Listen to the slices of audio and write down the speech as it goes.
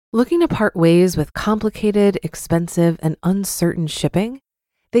Looking to part ways with complicated, expensive, and uncertain shipping?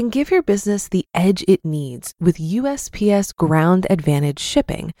 Then give your business the edge it needs with USPS Ground Advantage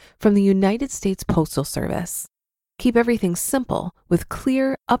shipping from the United States Postal Service. Keep everything simple with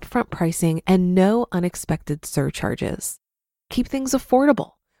clear, upfront pricing and no unexpected surcharges. Keep things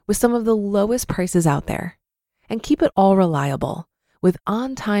affordable with some of the lowest prices out there. And keep it all reliable with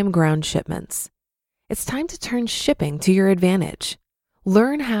on-time ground shipments. It's time to turn shipping to your advantage.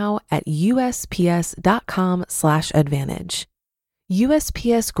 Learn how at USPS.com/advantage.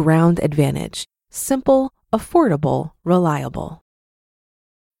 USPS Ground Advantage. Simple, affordable, reliable.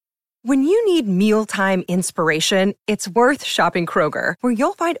 When you need mealtime inspiration, it's worth shopping Kroger, where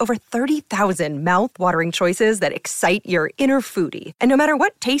you'll find over 30,000 mouth-watering choices that excite your inner foodie. And no matter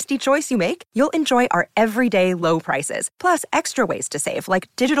what tasty choice you make, you'll enjoy our everyday low prices, plus extra ways to save, like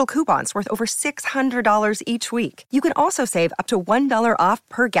digital coupons worth over $600 each week. You can also save up to $1 off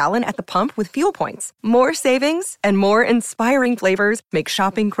per gallon at the pump with fuel points. More savings and more inspiring flavors make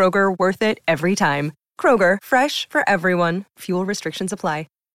shopping Kroger worth it every time. Kroger, fresh for everyone. Fuel restrictions apply.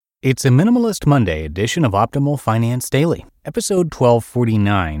 It's a Minimalist Monday edition of Optimal Finance Daily, episode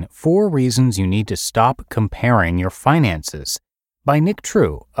 1249, 4 Reasons You Need to Stop Comparing Your Finances, by Nick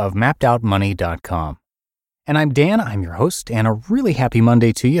True of MappedOutMoney.com. And I'm Dan, I'm your host, and a really happy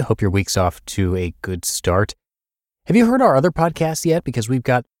Monday to you. Hope your week's off to a good start. Have you heard our other podcasts yet? Because we've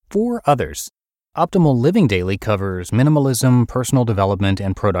got 4 others. Optimal Living Daily covers minimalism, personal development,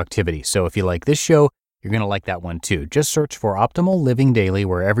 and productivity. So if you like this show, you're going to like that one too. Just search for Optimal Living Daily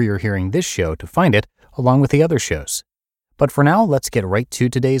wherever you're hearing this show to find it, along with the other shows. But for now, let's get right to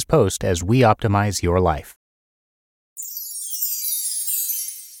today's post as we optimize your life.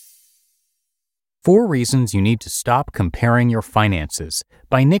 4 Reasons You Need to Stop Comparing Your Finances,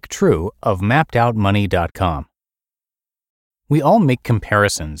 by Nick True of MappedOutMoney.com. We all make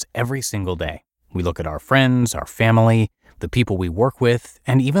comparisons every single day. We look at our friends, our family, the people we work with,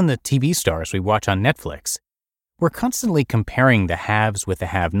 and even the TV stars we watch on Netflix. We're constantly comparing the haves with the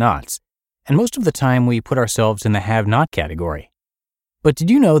have-nots, and most of the time we put ourselves in the have-not category. But did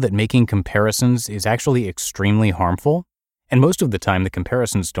you know that making comparisons is actually extremely harmful? And most of the time the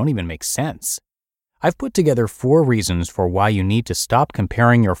comparisons don't even make sense. I've put together 4 reasons for why you need to stop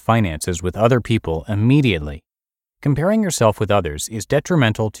comparing your finances with other people immediately. Comparing yourself with others is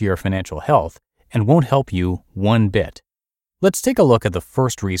detrimental to your financial health and won't help you one bit. Let's take a look at the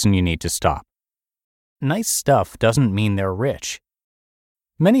first reason you need to stop. Nice stuff doesn't mean they're rich.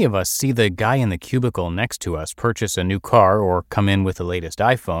 Many of us see the guy in the cubicle next to us purchase a new car or come in with the latest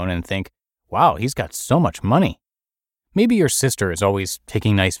iPhone and think, wow, he's got so much money. Maybe your sister is always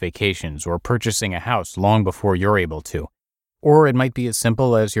taking nice vacations or purchasing a house long before you're able to. Or it might be as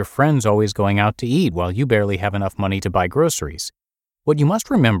simple as your friends always going out to eat while you barely have enough money to buy groceries. What you must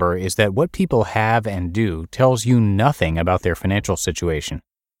remember is that what people have and do tells you nothing about their financial situation.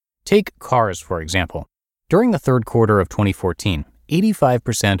 Take cars, for example. During the third quarter of 2014,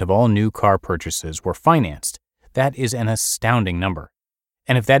 85% of all new car purchases were financed. That is an astounding number.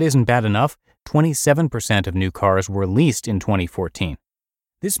 And if that isn't bad enough, 27% of new cars were leased in 2014.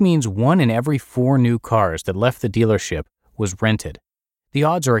 This means 1 in every 4 new cars that left the dealership was rented. The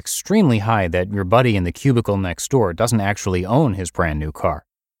odds are extremely high that your buddy in the cubicle next door doesn't actually own his brand new car.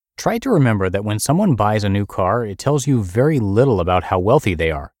 Try to remember that when someone buys a new car, it tells you very little about how wealthy they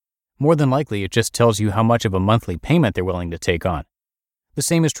are. More than likely, it just tells you how much of a monthly payment they're willing to take on. The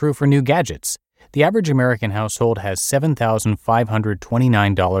same is true for new gadgets. The average American household has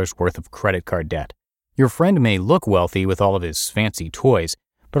 $7,529 worth of credit card debt. Your friend may look wealthy with all of his fancy toys,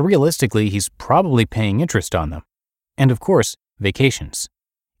 but realistically, he's probably paying interest on them. And of course, vacations.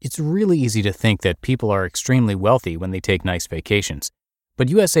 It's really easy to think that people are extremely wealthy when they take nice vacations. But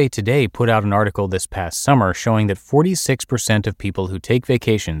USA Today put out an article this past summer showing that 46% of people who take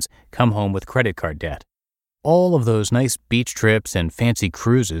vacations come home with credit card debt. All of those nice beach trips and fancy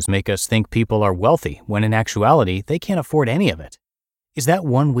cruises make us think people are wealthy when in actuality they can't afford any of it. Is that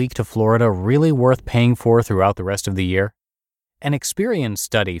 1 week to Florida really worth paying for throughout the rest of the year? An Experian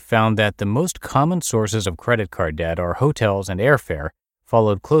study found that the most common sources of credit card debt are hotels and airfare,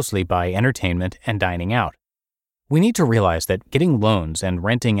 followed closely by entertainment and dining out. We need to realize that getting loans and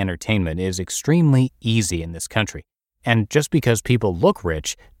renting entertainment is extremely easy in this country, and just because people look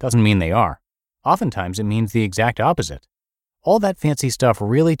rich doesn't mean they are. Oftentimes it means the exact opposite. All that fancy stuff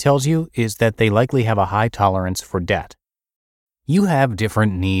really tells you is that they likely have a high tolerance for debt. You have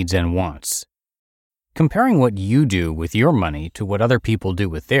different needs and wants. Comparing what you do with your money to what other people do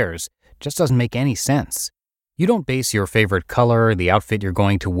with theirs just doesn't make any sense. You don't base your favorite color, the outfit you're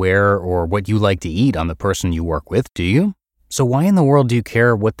going to wear, or what you like to eat on the person you work with, do you? So why in the world do you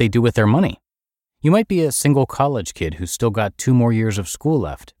care what they do with their money? You might be a single college kid who's still got 2 more years of school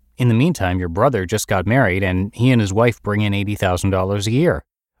left. In the meantime, your brother just got married and he and his wife bring in $80,000 a year.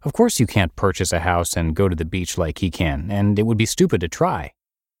 Of course you can't purchase a house and go to the beach like he can, and it would be stupid to try.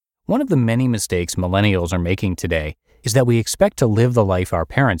 One of the many mistakes millennials are making today is that we expect to live the life our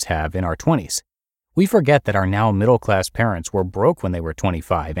parents have in our 20s. We forget that our now middle-class parents were broke when they were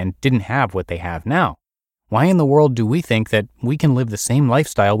 25 and didn't have what they have now. Why in the world do we think that we can live the same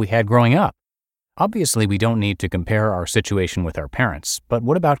lifestyle we had growing up? Obviously, we don't need to compare our situation with our parents, but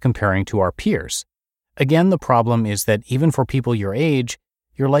what about comparing to our peers? Again, the problem is that even for people your age,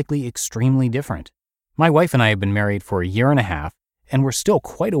 you're likely extremely different. My wife and I have been married for a year and a half, and we're still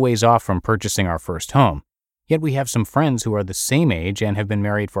quite a ways off from purchasing our first home. Yet we have some friends who are the same age and have been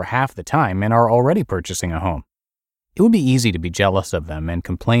married for half the time and are already purchasing a home. It would be easy to be jealous of them and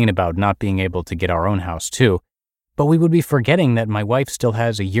complain about not being able to get our own house too, but we would be forgetting that my wife still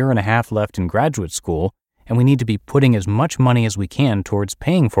has a year and a half left in graduate school, and we need to be putting as much money as we can towards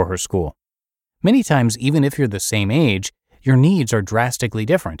paying for her school. Many times, even if you're the same age, your needs are drastically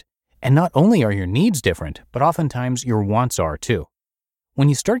different. And not only are your needs different, but oftentimes your wants are too. When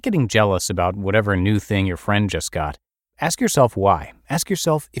you start getting jealous about whatever new thing your friend just got, ask yourself why. Ask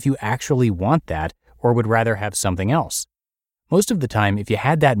yourself if you actually want that or would rather have something else. Most of the time, if you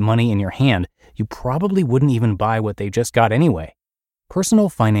had that money in your hand, you probably wouldn't even buy what they just got anyway. Personal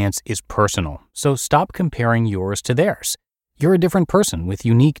finance is personal, so stop comparing yours to theirs. You're a different person with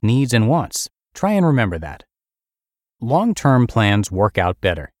unique needs and wants. Try and remember that. Long-term plans work out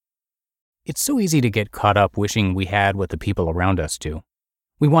better. It's so easy to get caught up wishing we had what the people around us do.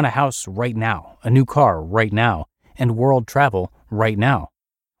 We want a house right now, a new car right now, and world travel right now.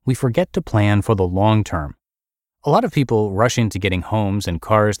 We forget to plan for the long term. A lot of people rush into getting homes and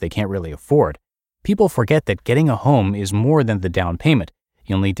cars they can't really afford. People forget that getting a home is more than the down payment.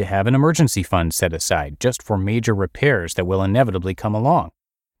 You'll need to have an emergency fund set aside just for major repairs that will inevitably come along.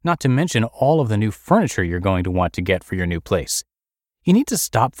 Not to mention all of the new furniture you're going to want to get for your new place. You need to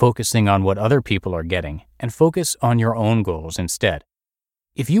stop focusing on what other people are getting and focus on your own goals instead.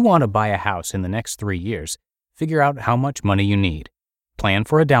 If you want to buy a house in the next 3 years, figure out how much money you need. Plan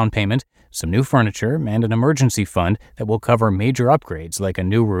for a down payment, some new furniture, and an emergency fund that will cover major upgrades like a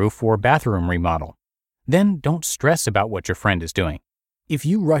new roof or bathroom remodel. Then don't stress about what your friend is doing. If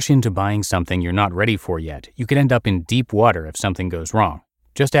you rush into buying something you're not ready for yet, you could end up in deep water if something goes wrong.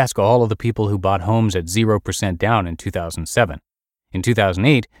 Just ask all of the people who bought homes at 0% down in 2007. In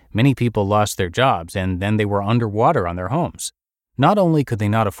 2008, many people lost their jobs and then they were underwater on their homes. Not only could they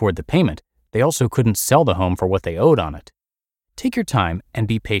not afford the payment, they also couldn't sell the home for what they owed on it. Take your time and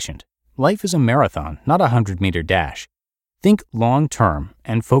be patient. Life is a marathon, not a 100-meter dash. Think long-term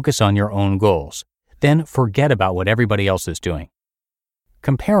and focus on your own goals. Then forget about what everybody else is doing.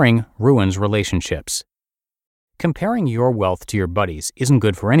 Comparing ruins relationships. Comparing your wealth to your buddies isn't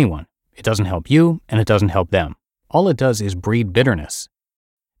good for anyone. It doesn't help you, and it doesn't help them. All it does is breed bitterness.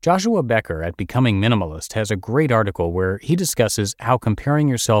 Joshua Becker at Becoming Minimalist has a great article where he discusses how comparing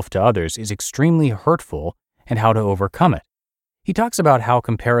yourself to others is extremely hurtful and how to overcome it. He talks about how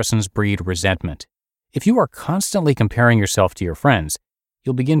comparisons breed resentment. If you are constantly comparing yourself to your friends,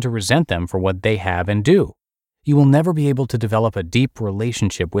 you'll begin to resent them for what they have and do. You will never be able to develop a deep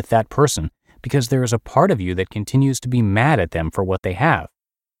relationship with that person because there is a part of you that continues to be mad at them for what they have.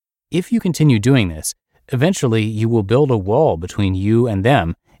 If you continue doing this, eventually you will build a wall between you and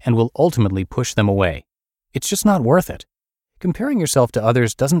them and will ultimately push them away. It's just not worth it. Comparing yourself to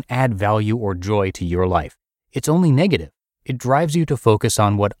others doesn't add value or joy to your life. It's only negative. It drives you to focus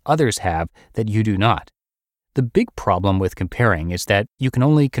on what others have that you do not. The big problem with comparing is that you can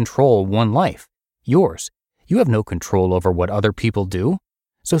only control one life, yours. You have no control over what other people do.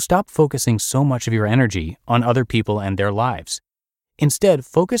 So stop focusing so much of your energy on other people and their lives. Instead,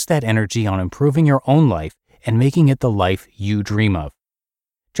 focus that energy on improving your own life and making it the life you dream of.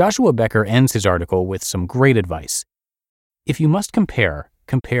 Joshua Becker ends his article with some great advice. If you must compare,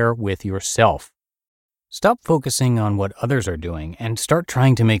 compare with yourself. Stop focusing on what others are doing and start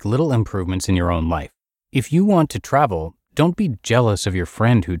trying to make little improvements in your own life. If you want to travel, don't be jealous of your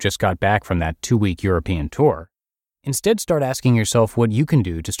friend who just got back from that 2-week European tour. Instead, start asking yourself what you can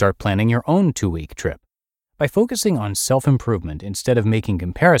do to start planning your own 2-week trip. By focusing on self-improvement instead of making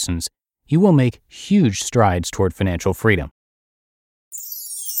comparisons, you will make huge strides toward financial freedom.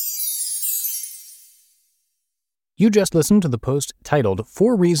 You just listened to the post titled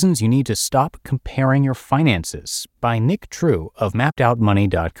 4 Reasons You Need to Stop Comparing Your Finances by Nick True of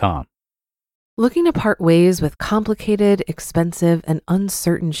MappedOutMoney.com. Looking to part ways with complicated, expensive, and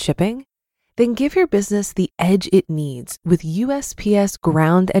uncertain shipping? Then give your business the edge it needs with USPS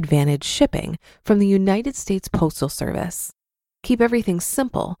Ground Advantage shipping from the United States Postal Service. Keep everything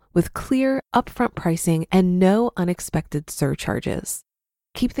simple with clear, upfront pricing and no unexpected surcharges.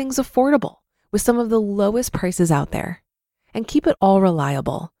 Keep things affordable with some of the lowest prices out there. And keep it all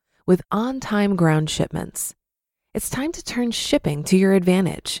reliable with on-time ground shipments. It's time to turn shipping to your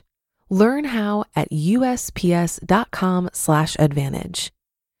advantage. Learn how at USPS.com/advantage.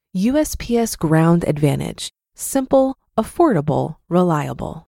 USPS Ground Advantage. Simple, affordable,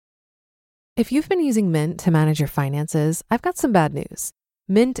 reliable. If you've been using Mint to manage your finances, I've got some bad news.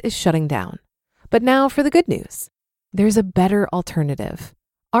 Mint is shutting down. But now for the good news. There's a better alternative.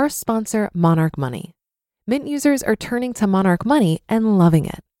 Our sponsor, Monarch Money. Mint users are turning to Monarch Money and loving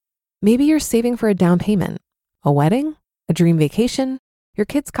it. Maybe you're saving for a down payment, a wedding, a dream vacation, your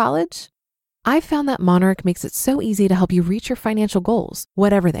kids' college. I've found that Monarch makes it so easy to help you reach your financial goals,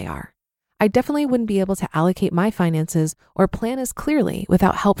 whatever they are. I definitely wouldn't be able to allocate my finances or plan as clearly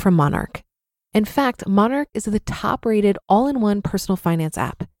without help from Monarch. In fact, Monarch is the top-rated all-in-one personal finance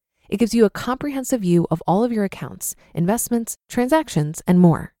app. It gives you a comprehensive view of all of your accounts, investments, transactions, and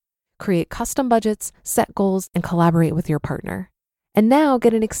more. Create custom budgets, set goals, and collaborate with your partner. And now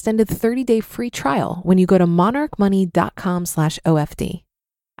get an extended 30-day free trial when you go to monarchmoney.com/OFD.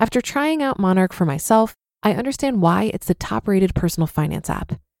 After trying out Monarch for myself, I understand why it's the top-rated personal finance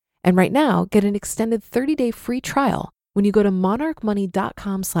app. And right now, get an extended 30-day free trial when you go to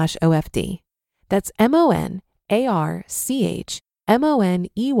monarchmoney.com/OFD. That's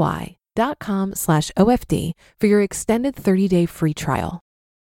monarchmoney.com/OFD for your extended 30-day free trial.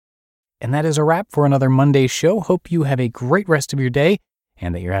 And that is a wrap for another Monday show. Hope you have a great rest of your day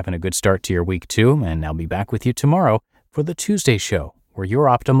and that you're having a good start to your week too. And I'll be back with you tomorrow for the Tuesday show, where your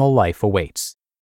optimal life awaits.